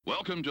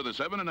Welcome to the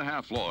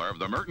 7.5 floor of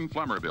the Merton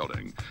Flemmer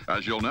Building.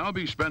 As you'll now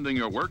be spending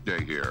your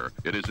workday here,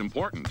 it is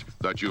important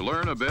that you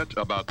learn a bit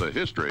about the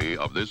history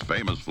of this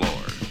famous floor.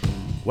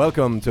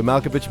 Welcome to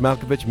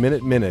Malkovich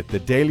Minute, the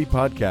daily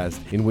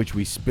podcast in which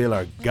we spill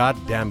our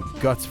goddamn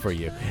guts for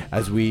you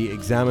as we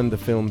examine the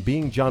film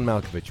Being John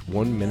Malkovich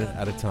 1 minute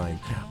at a time.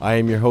 I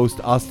am your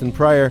host, Austin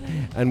Pryor,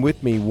 and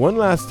with me one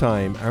last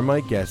time are my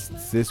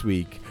guests this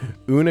week,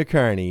 Una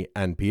Carney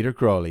and Peter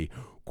Crawley.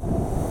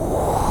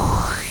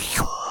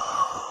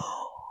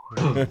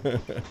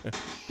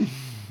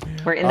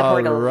 We're in the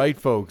portal. All right,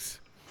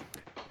 folks.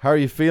 How are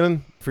you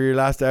feeling for your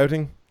last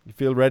outing? You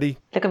feel ready?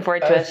 Looking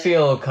forward to it. I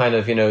feel kind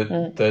of,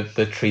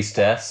 the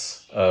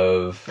tristesse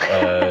of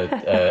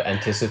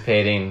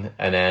anticipating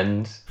an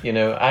end.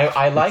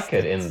 I like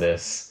it in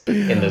this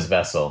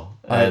vessel,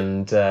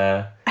 and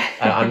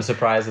I'm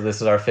surprised that this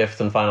is our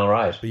fifth and final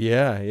ride.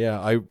 Yeah.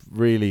 I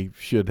really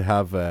should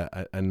have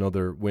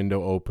another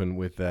window open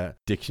with a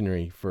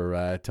dictionary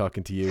for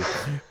talking to you,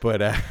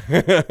 but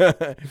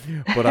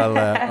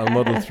I'll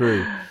muddle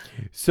through.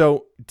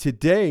 So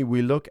today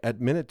we look at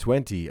minute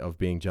 20 of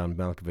Being John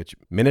Malkovich.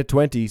 Minute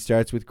 20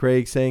 starts with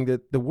Craig saying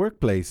that the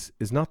workplace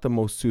is not the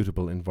most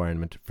suitable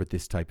environment for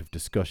this type of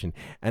discussion,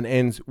 and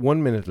ends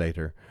 1 minute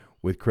later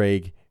with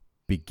Craig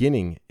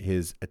beginning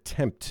his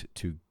attempt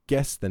to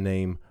guess the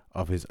name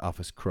of his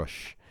office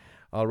crush.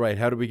 All right,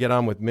 how do we get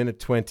on with minute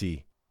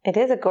 20? It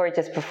is a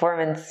gorgeous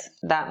performance,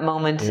 that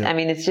moment. Yeah. I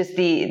mean, it's just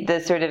the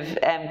sort of,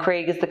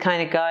 Craig is the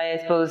kind of guy, I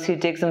suppose, who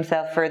digs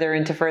himself further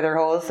into further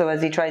holes. So as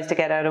he tries to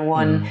get out of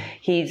one,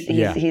 he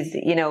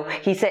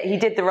said he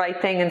did the right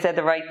thing and said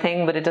the right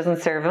thing, but it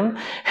doesn't serve him.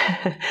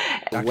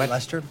 Dr.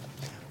 Lester,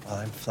 while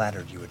I'm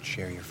flattered you would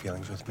share your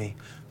feelings with me,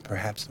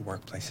 perhaps the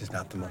workplace is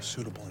not the most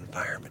suitable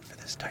environment for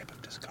this type of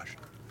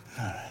discussion.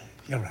 All right,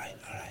 you're right,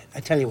 all right. I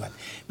tell you what,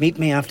 meet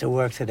me after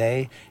work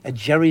today at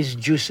Jerry's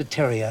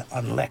Juiceteria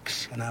on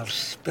Lex, and I'll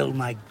spill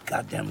my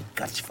goddamn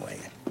guts for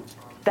you.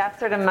 That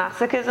sort of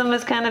masochism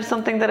is kind of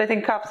something that I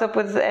think crops up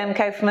with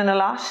Kaufman a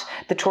lot.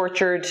 The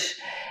tortured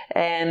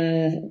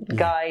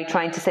guy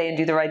trying to say and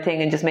do the right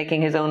thing and just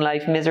making his own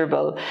life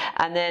miserable.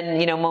 And then,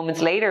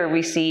 moments later,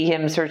 we see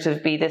him sort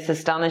of be this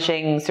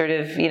astonishing sort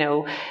of,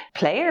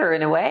 player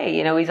in a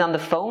way. He's on the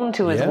phone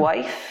to his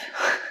wife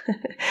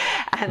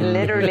and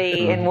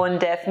literally in one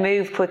deft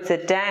move puts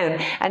it down.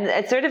 And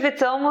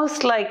it's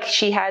almost like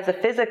she has a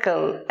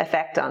physical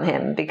effect on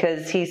him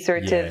because he's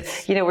sort of,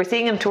 we're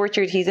seeing him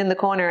tortured. He's in the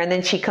corner and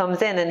then she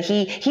comes in and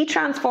he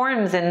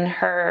transforms in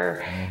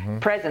her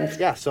presence.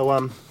 Yeah, so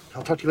I'll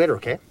talk to you later,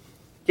 okay?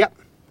 Yeah,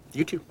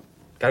 you too.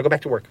 Gotta go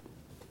back to work.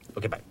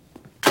 Okay, bye.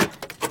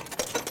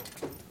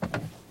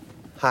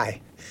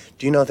 Hi.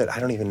 Do you know that I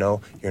don't even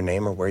know your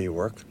name or where you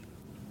work?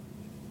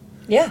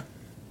 Yeah.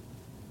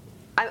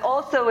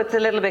 It's a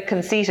little bit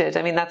conceited.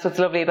 I mean, that's what's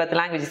lovely about the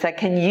language. It's like,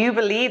 can you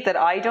believe that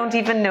I don't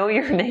even know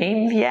your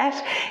name yet?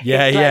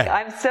 Yeah.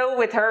 I'm so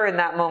with her in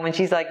that moment.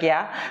 She's like,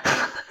 yeah.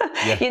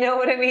 You know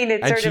what I mean?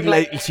 It's and sort of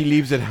like... she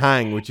leaves it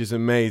hang, which is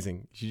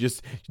amazing.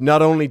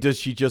 Not only does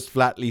she just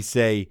flatly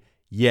say,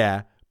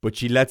 yeah, but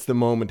she lets the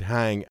moment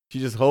hang. She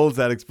just holds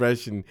that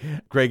expression.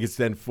 Craig is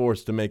then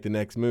forced to make the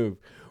next move,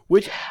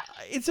 which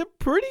it's a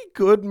pretty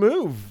good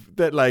move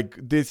that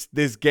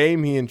this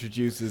game he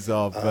introduces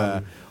of...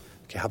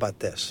 Okay, how about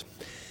this?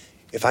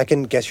 If I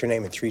can guess your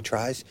name in 3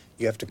 tries,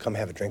 you have to come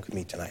have a drink with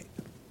me tonight.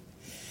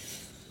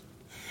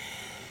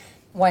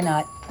 Why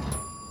not?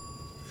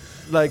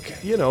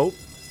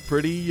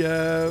 Pretty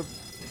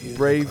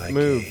brave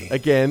move.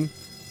 Again,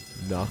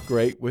 not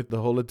great with the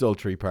whole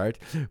adultery part,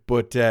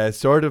 but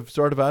sort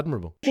of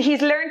admirable.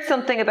 He's learned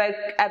something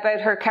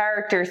about her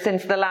character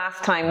since the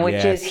last time,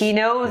 which is he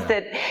knows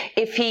that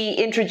if he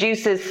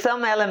introduces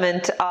some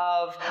element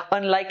of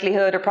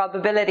unlikelihood or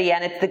probability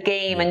and it's the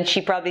game and she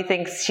probably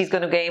thinks she's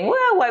going to game,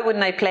 well, why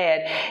wouldn't I play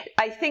it?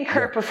 I think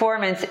her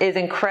performance is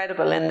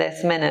incredible in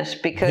this minute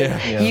because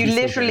you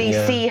literally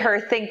see her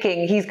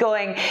thinking. He's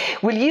going,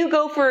 will you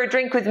go for a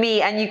drink with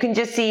me? And you can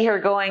just see her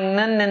going,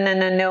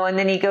 no. And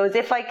then he goes,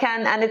 if I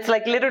can. And it's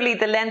like literally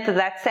the length of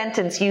that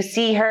sentence. You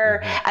see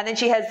her and then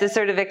she has this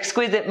sort of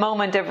exquisite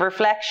moment of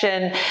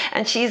reflection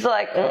and she's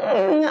like,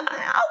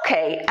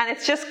 okay. And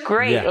it's just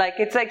great.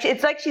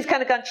 It's like she's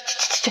kind of gone,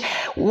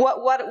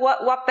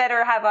 what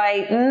better have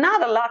I?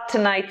 Not a lot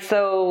tonight.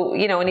 So,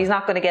 and he's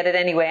not going to get it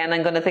anyway. And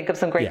I'm going to think of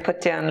some great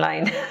put down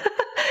line.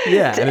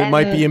 And it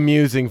might be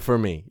amusing for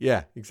me.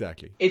 Yeah,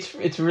 exactly.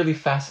 It's really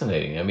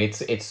fascinating. I mean,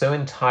 it's so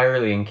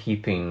entirely in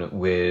keeping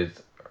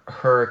with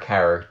her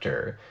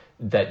character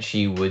that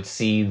she would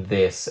see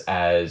this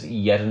as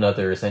yet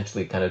another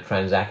essentially kind of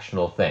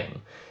transactional thing.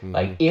 Mm-hmm.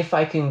 Like, if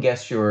I can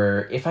guess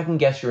your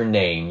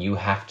name, you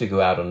have to go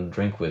out on a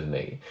drink with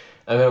me.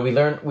 I mean,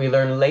 we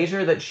learn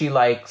later that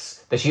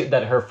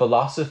that her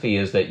philosophy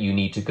is that you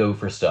need to go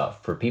for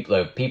stuff. For people,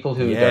 there are people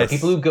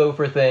who go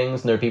for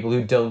things, and there are people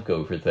who don't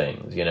go for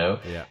things.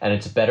 And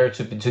it's better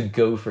to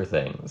go for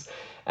things.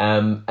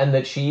 And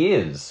that she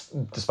is,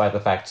 despite the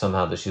fact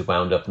somehow that she's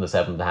wound up in the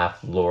 7.5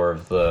 floor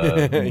of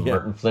the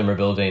Merton Flimmer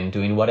building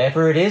doing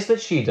whatever it is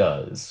that she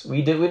does.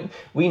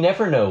 We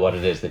never know what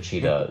it is that she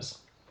does.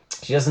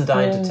 She doesn't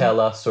deign to tell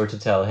us or to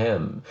tell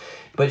him.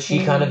 But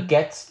she kind of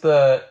gets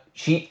I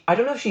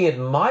don't know if she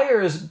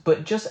admires,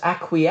 but just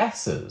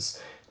acquiesces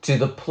to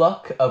the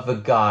pluck of a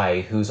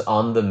guy who's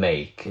on the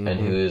make and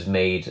who has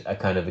made a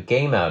kind of a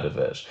game out of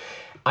it.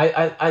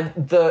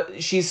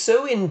 She's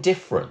so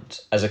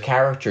indifferent as a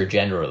character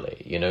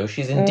generally, you know,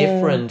 she's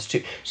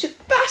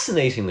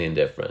fascinatingly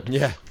indifferent.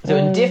 Yeah. So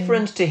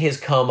indifferent to his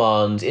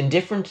come-ons,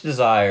 indifferent to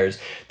desires,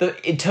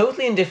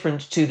 totally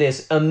indifferent to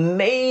this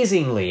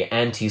amazingly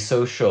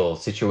antisocial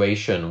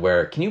situation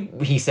where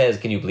he says,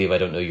 "Can you believe I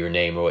don't know your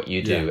name or what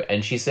you do?" Yeah.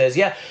 And she says,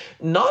 "Yeah,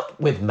 not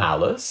with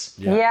malice,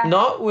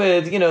 not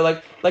with,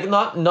 like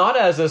not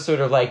as a sort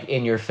of like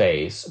in your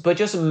face, but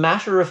just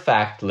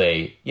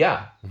matter-of-factly,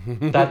 yeah.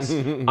 That's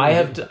I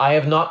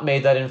have not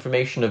made that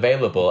information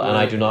available, and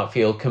I do not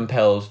feel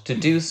compelled to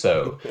do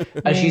so."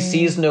 And she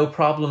sees no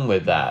problem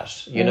with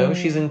that. You know,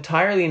 she's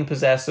entirely in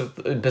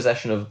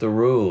possession of the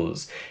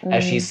rules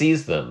as she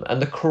sees them.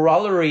 And the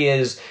corollary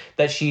is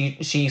that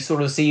she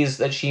sort of sees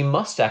that she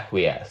must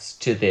acquiesce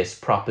to this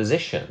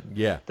proposition.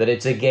 Yeah. That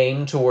it's a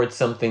game towards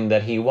something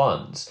that he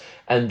wants.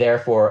 And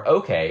therefore,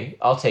 okay,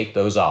 I'll take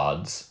those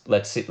odds.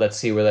 Let's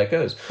see where that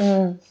goes.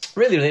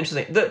 Really, really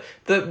interesting.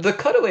 The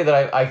cutaway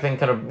that I think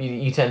kind of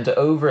you tend to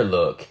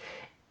overlook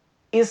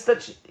is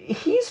that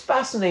he's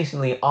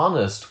fascinatingly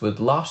honest with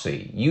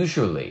Lottie,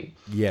 usually.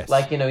 Yes.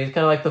 Like, you know, he's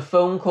kind of like the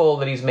phone call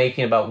that he's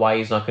making about why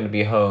he's not going to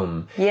be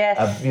home.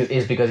 Yes.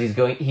 Is because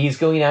he's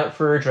going out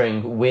for a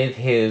drink with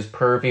his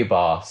pervy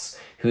boss,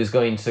 who's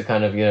going to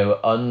kind of, you know,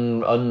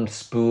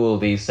 unspool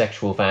these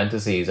sexual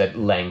fantasies at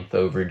length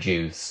over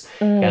juice.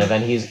 Kind of,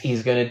 and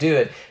he's going to do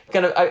it.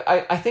 Kind of,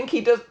 I think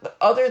he does,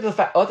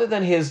 other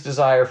than his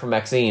desire for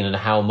Maxine and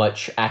how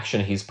much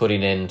action he's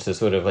putting in to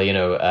sort of, you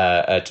know,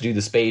 to do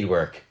the spade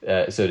work,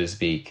 so to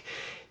speak,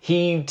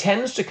 he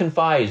tends to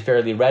confide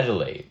fairly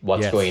readily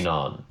what's going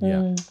on.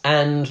 Yeah.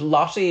 And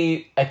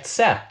Lottie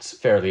accepts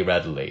fairly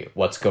readily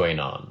what's going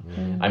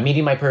on. I'm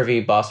meeting my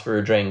pervy boss for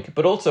a drink,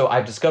 but also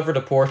I've discovered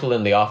a portal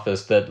in the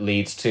office that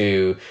leads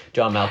to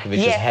John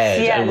Malkovich's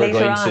head, and we're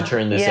going to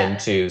turn this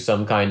into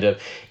some kind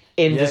of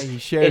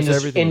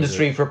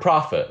industry for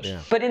profit. Yeah.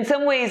 But in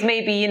some ways,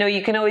 maybe, you know,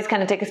 you can always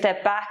kind of take a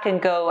step back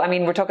and go, I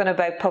mean, we're talking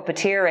about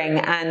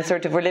puppeteering, and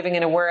sort of we're living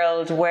in a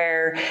world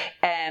where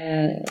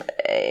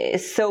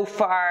so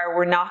far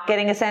we're not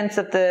getting a sense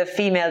of the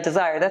female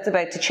desire. That's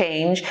about to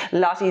change.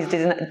 Lottie's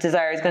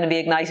desire is going to be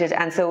ignited,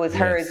 and so is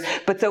hers.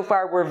 But so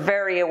far we're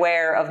very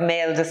aware of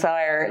male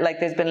desire. Like,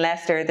 there's been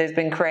Lester, there's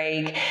been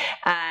Craig,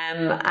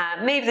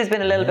 maybe there's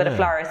been a little bit of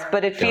Floris,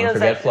 but it feels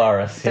like...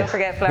 Don't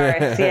forget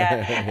Floris,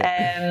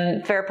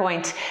 fair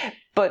point.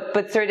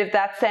 But sort of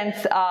that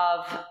sense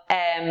of,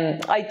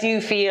 I do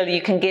feel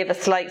you can give a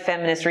slight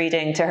feminist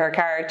reading to her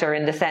character,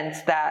 in the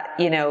sense that,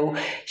 you know,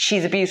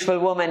 she's a beautiful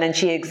woman and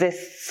she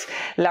exists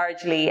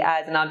largely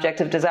as an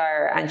object of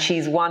desire, and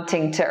she's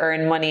wanting to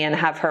earn money and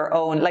have her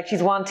own, like,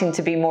 she's wanting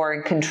to be more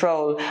in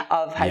control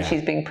of how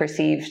she's being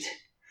perceived.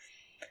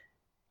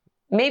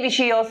 Maybe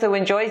she also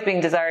enjoys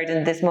being desired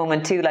in this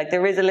moment too. Like,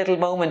 there is a little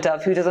moment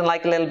of who doesn't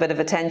like a little bit of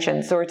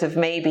attention, sort of,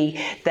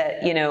 maybe,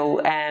 that, you know,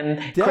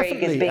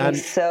 Craig is being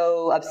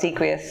so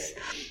obsequious.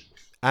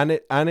 And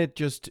it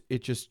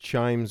just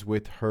chimes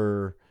with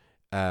her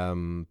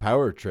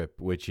power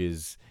trip, which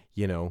is,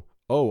 you know,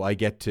 oh, I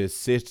get to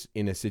sit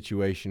in a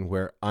situation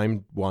where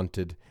I'm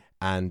wanted,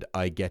 and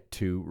I get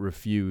to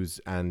refuse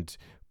and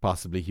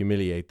possibly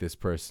humiliate this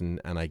person,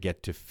 and I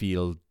get to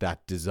feel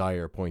that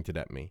desire pointed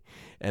at me.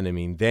 And I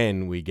mean,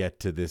 then we get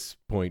to this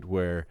point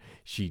where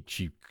she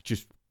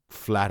just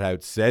flat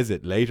out says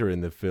it later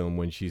in the film,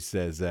 when she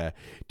says,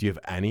 do you have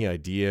any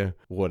idea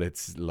what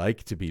it's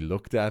like to be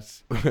looked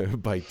at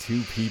by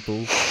two people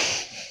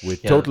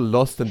with total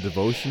lust and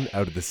devotion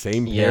out of the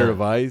same pair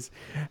of eyes?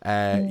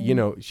 You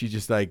know, she's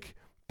just like,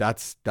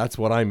 that's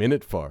what I'm in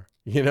it for,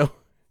 you know?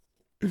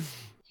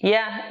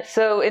 Yeah,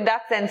 so in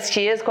that sense,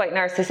 she is quite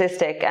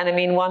narcissistic, and I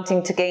mean,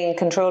 wanting to gain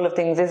control of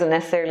things isn't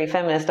necessarily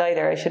feminist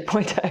either, I should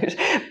point out.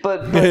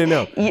 But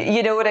no.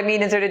 you know what I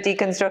mean, in sort of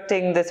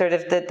deconstructing the sort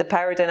of the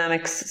power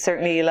dynamics,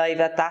 certainly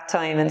alive at that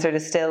time, and sort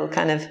of still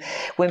kind of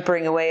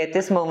whimpering away at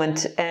this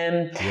moment.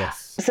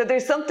 Yes. So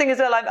there's something as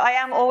well. I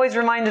am always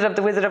reminded of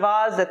The Wizard of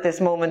Oz at this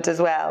moment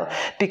as well,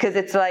 because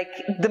it's like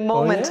the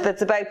moment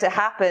that's about to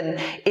happen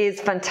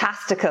is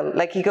fantastical.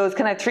 Like, he goes,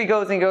 "Can I have 3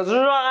 goes?" And he goes,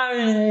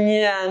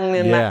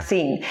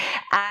 Maxine.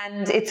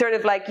 And it's sort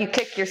of like you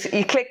click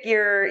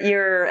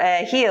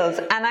your heels,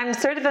 and I'm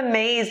sort of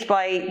amazed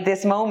by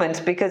this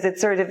moment, because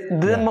it's sort of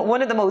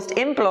one of the most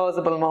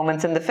implausible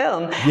moments in the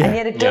film, and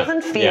yet it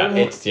doesn't feel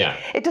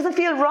it doesn't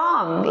feel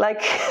wrong.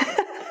 Like,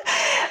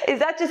 is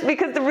that just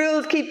because the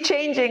rules keep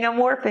changing and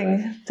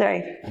warping?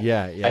 Sorry.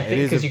 Yeah. I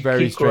think because you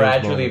keep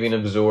gradually being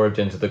absorbed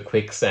into the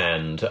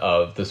quicksand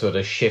of the sort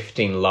of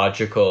shifting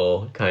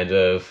logical kind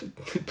of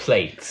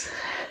plates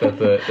that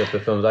the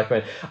film's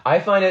documenting. I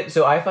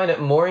find it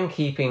more in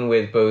keeping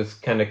with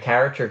both kind of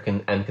character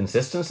and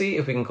consistency,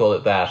 if we can call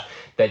it that.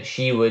 That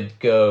a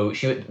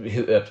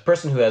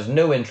person who has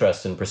no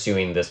interest in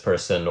pursuing this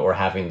person or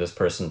having this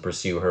person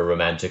pursue her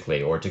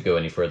romantically or to go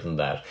any further than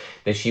that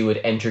she would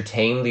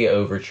entertain the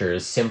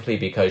overtures simply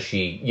because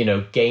she,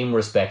 game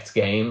respects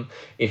game.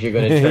 If you're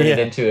going to turn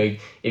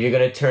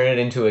it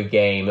into a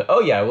game, oh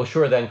yeah, well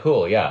sure then,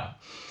 cool, yeah.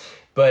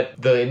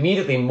 But the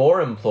immediately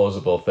more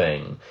implausible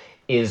thing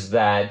is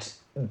that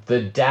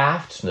the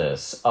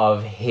daftness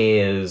of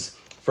his,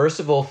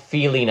 first of all,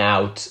 feeling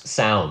out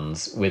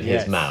sounds with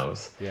his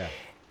mouth. Yeah.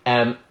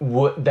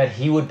 That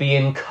he would be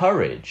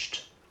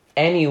encouraged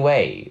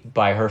anyway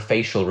by her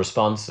facial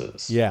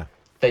responses. Yeah.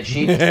 That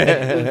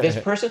this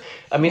person,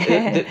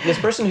 this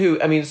person who,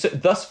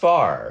 thus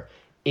far,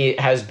 it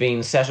has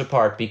been set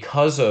apart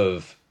because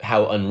of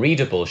how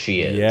unreadable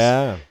she is.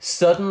 Yeah.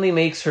 Suddenly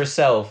makes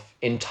herself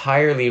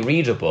entirely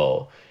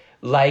readable.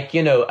 Like,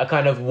 a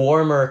kind of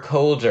warmer,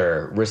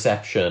 colder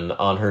reception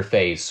on her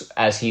face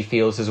as he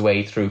feels his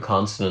way through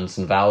consonants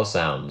and vowel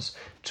sounds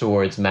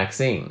towards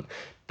Maxine.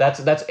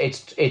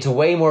 It's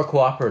way more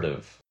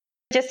cooperative.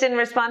 Just in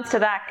response to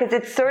that, because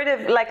it's sort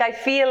of like, I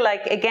feel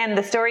like, again,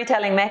 the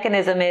storytelling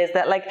mechanism is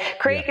that, like,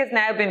 Craig has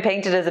now been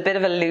painted as a bit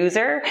of a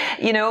loser,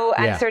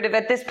 and sort of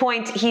at this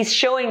point, he's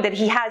showing that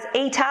he has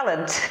a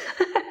talent,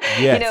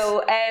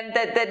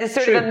 that is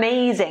sort of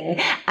amazing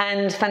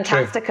and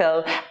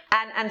fantastical.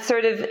 And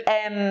sort of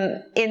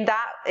in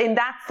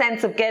that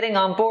sense of getting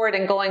on board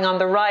and going on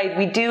the ride,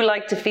 we do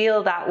like to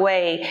feel that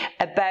way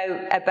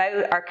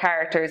about our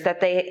characters,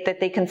 that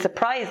they can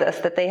surprise us,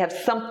 that they have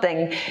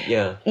something,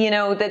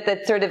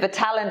 that sort of a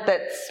talent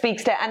that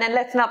speaks to. And then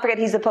let's not forget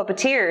he's a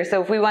puppeteer.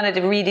 So if we wanted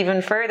to read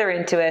even further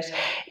into it,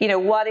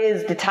 what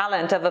is the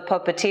talent of a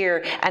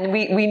puppeteer? And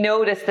we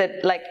notice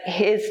that, like,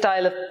 his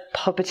style of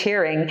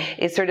puppeteering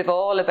is sort of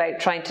all about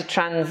trying to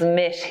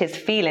transmit his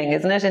feeling,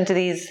 isn't it, into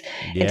these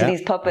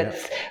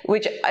puppets.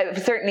 Which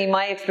certainly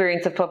my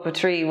experience of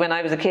puppetry when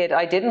I was a kid,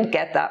 I didn't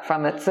get that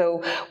from it.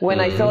 So when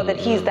I saw that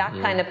he's that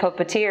kind of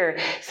puppeteer,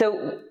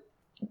 so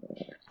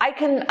I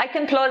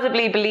can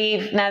plausibly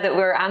believe, now that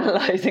we're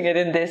analysing it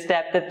in this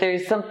depth, that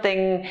there's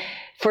something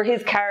for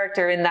his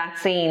character in that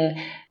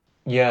scene.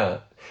 Yeah.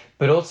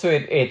 But also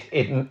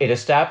it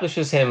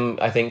establishes him,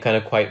 I think, kind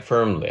of quite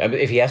firmly. I mean,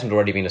 if he hasn't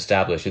already been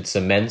established, it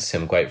cements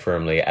him quite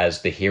firmly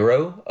as the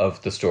hero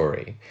of the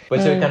story.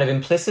 But so it kind of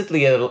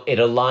implicitly, it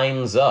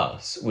aligns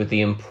us with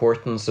the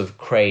importance of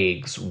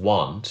Craig's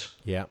want.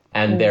 Yeah.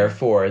 And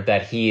therefore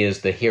that he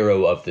is the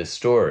hero of this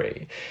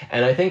story.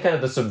 And I think kind of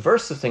the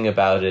subversive thing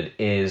about it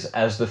is,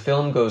 as the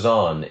film goes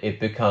on, it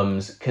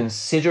becomes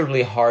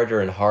considerably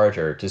harder and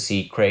harder to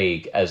see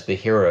Craig as the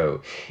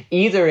hero,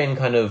 either in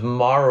kind of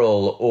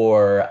moral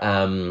or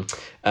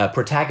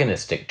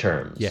protagonistic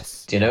terms.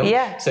 Yes. Do you know?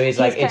 Yeah. So it's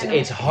like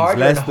it's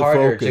harder and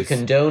harder to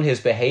condone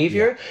his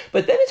behavior,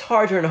 but then it's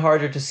harder and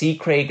harder to see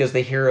Craig as the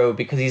hero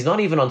because he's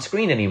not even on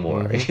screen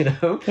anymore.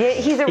 Yeah,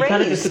 he's erased. He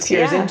kind of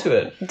disappears into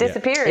it.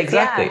 Disappears.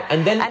 Exactly.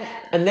 Yeah.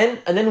 And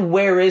then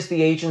where is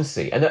the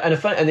agency? And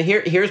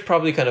here's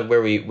probably kind of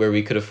where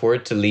we could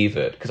afford to leave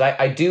it, because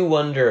I do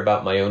wonder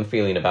about my own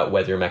feeling about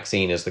whether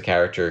Maxine is the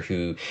character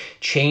who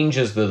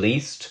changes the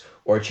least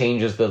or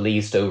changes the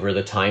least over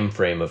the time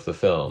frame of the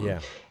film. Yeah.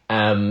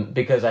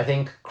 Because I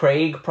think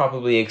Craig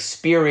probably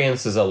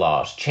experiences a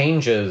lot,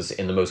 changes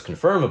in the most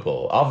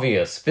confirmable,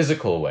 obvious,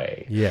 physical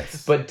way.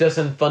 Yes. But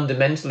doesn't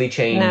fundamentally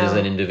change as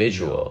an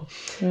individual.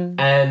 No.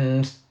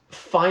 And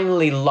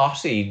finally,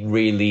 Lottie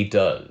really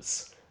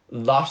does.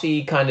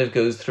 Lottie kind of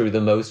goes through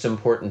the most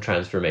important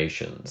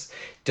transformations,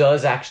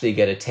 does actually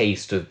get a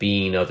taste of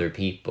being other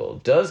people,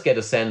 does get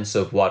a sense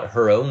of what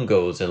her own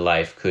goals in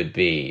life could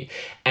be,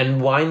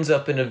 and winds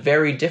up in a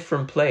very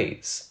different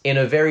place, in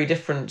a very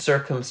different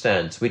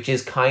circumstance, which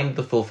is kind of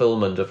the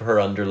fulfillment of her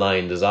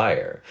underlying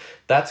desire.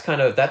 That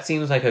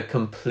seems like a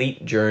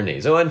complete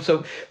journey.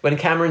 So when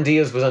Cameron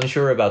Diaz was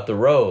unsure about the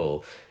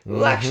role,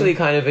 well, actually,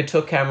 kind of, it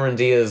took Cameron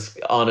Diaz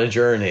on a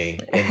journey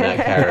in that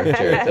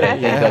character that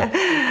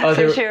I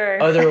think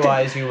that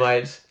otherwise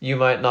you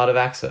might not have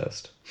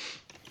accessed.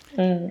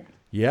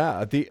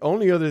 Yeah, the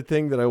only other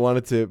thing that I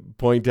wanted to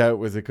point out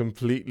was a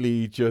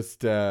completely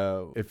just,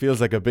 it feels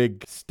like a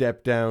big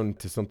step down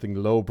to something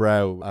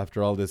lowbrow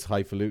after all this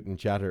highfalutin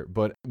chatter.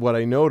 But what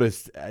I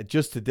noticed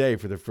just today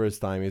for the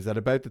first time is at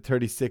about the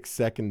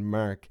 36-second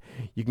mark,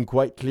 you can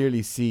quite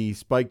clearly see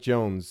Spike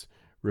Jonze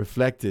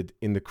reflected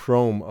in the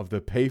chrome of the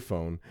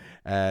payphone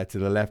to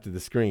the left of the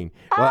screen.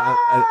 Well,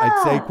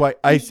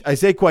 I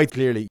say quite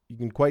clearly. You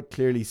can quite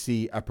clearly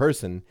see a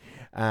person.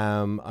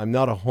 I'm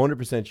not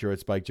 100% sure it's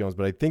Spike Jonze,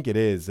 but I think it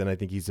is, and I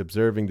think he's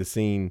observing the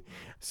scene.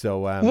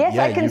 So yes,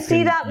 I can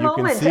see that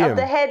moment of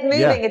the head moving.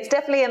 Yeah. It's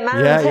definitely a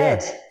man's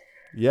head.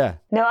 Yeah.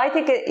 No, I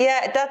think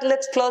that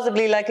looks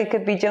plausibly like it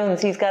could be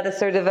Jonze. He's got a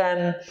sort of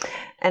an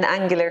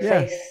angular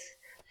face,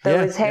 though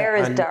his hair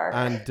is dark.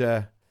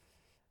 And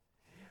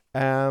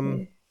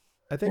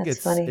I think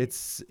it's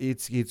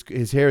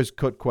his hair is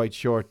cut quite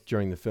short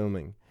during the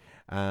filming.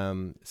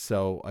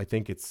 So I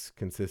think it's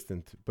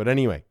consistent. But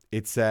anyway,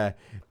 it's that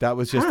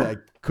was just I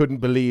couldn't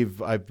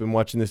believe I've been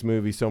watching this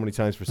movie so many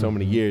times for so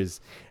many years,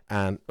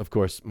 and of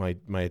course my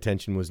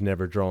attention was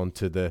never drawn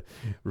to the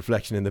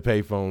reflection in the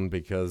payphone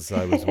because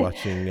I was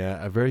watching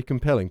a very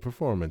compelling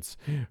performance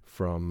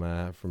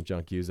from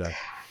John Cusack.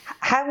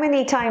 How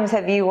many times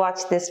have you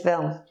watched this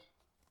film?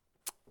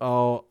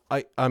 Oh,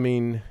 I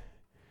mean,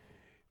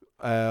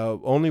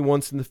 only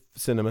once in the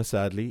cinema,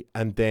 sadly,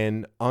 and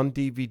then on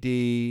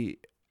DVD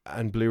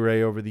and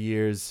Blu-ray over the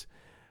years.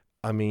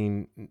 I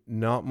mean,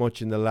 not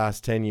much in the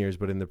last 10 years,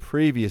 but in the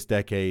previous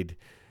decade,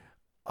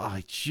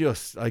 I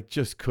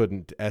just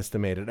couldn't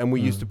estimate it. And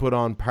we used to put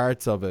on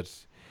parts of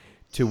it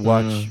to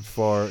watch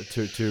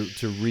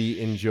to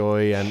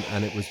re-enjoy,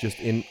 and it was just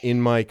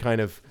in my kind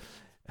of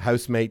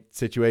housemate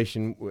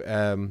situation.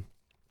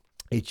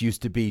 It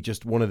used to be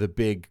just one of the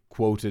big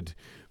quoted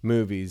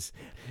movies.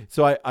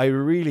 So I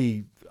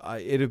really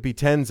it'd be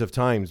tens of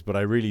times, but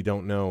I really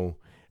don't know.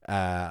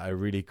 I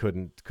really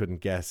couldn't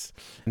guess.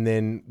 And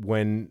then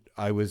when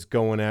I was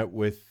going out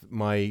with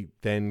my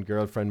then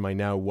girlfriend, my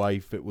now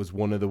wife, it was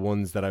one of the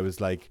ones that I was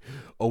like,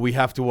 oh, we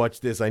have to watch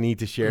this. I need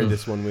to share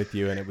this one with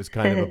you. And it was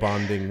kind of a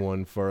bonding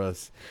one for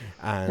us.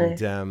 And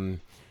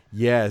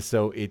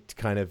so it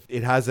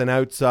has an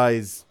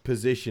outsized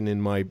position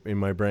in my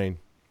brain.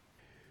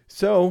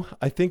 So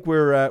I think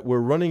we're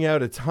running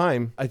out of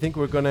time. I think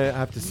we're going to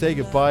have to say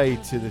goodbye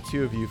to the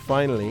two of you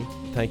finally.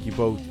 Thank you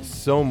both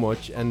so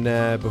much. And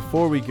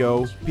before we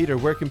go, Peter,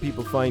 where can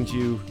people find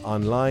you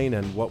online,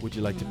 and what would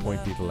you like to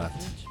point people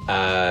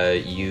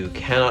at? You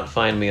cannot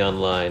find me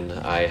online.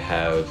 I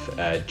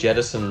have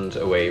jettisoned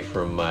away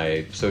from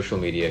my social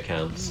media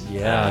accounts.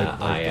 Yeah,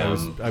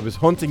 I was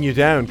hunting you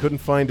down, couldn't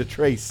find a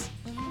trace.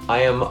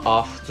 I am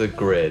off the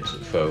grid,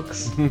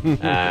 folks.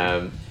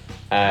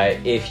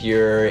 If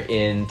you're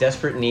in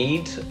desperate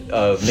need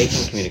of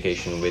making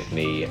communication with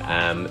me,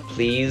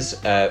 please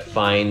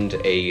find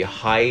a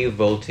high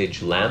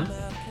voltage lamp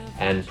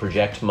and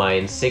project my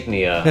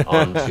insignia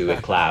onto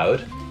a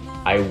cloud.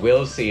 I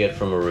will see it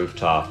from a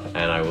rooftop,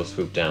 and I will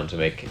swoop down to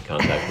make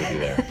contact with you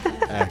there.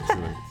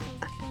 Excellent.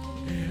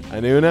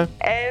 And Una?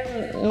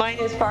 Mine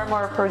is far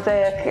more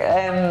prosaic.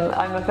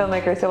 I'm a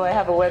filmmaker, so I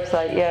have a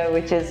website,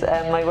 which is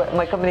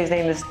my company's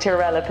name is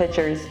Tyrella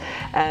Pictures,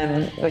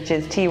 which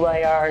is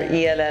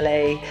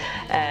TYRELLA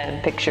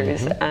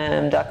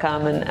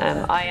Pictures.com,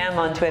 and I am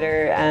on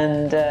Twitter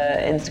and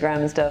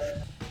Instagram and stuff.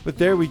 But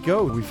there we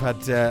go. We've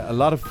had a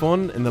lot of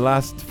fun in the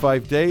last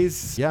 5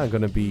 days. Yeah, I'm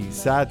going to be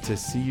sad to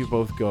see you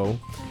both go,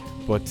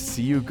 but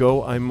see you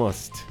go I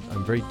must.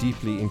 I'm very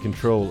deeply in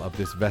control of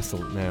this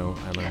vessel now,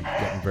 and I'm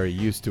getting very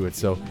used to it.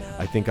 So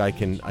I think I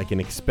can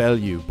expel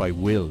you by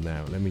will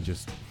now. Let me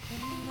just...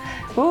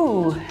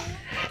 Ooh.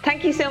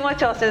 Thank you so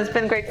much, Austin. It's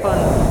been great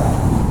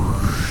fun.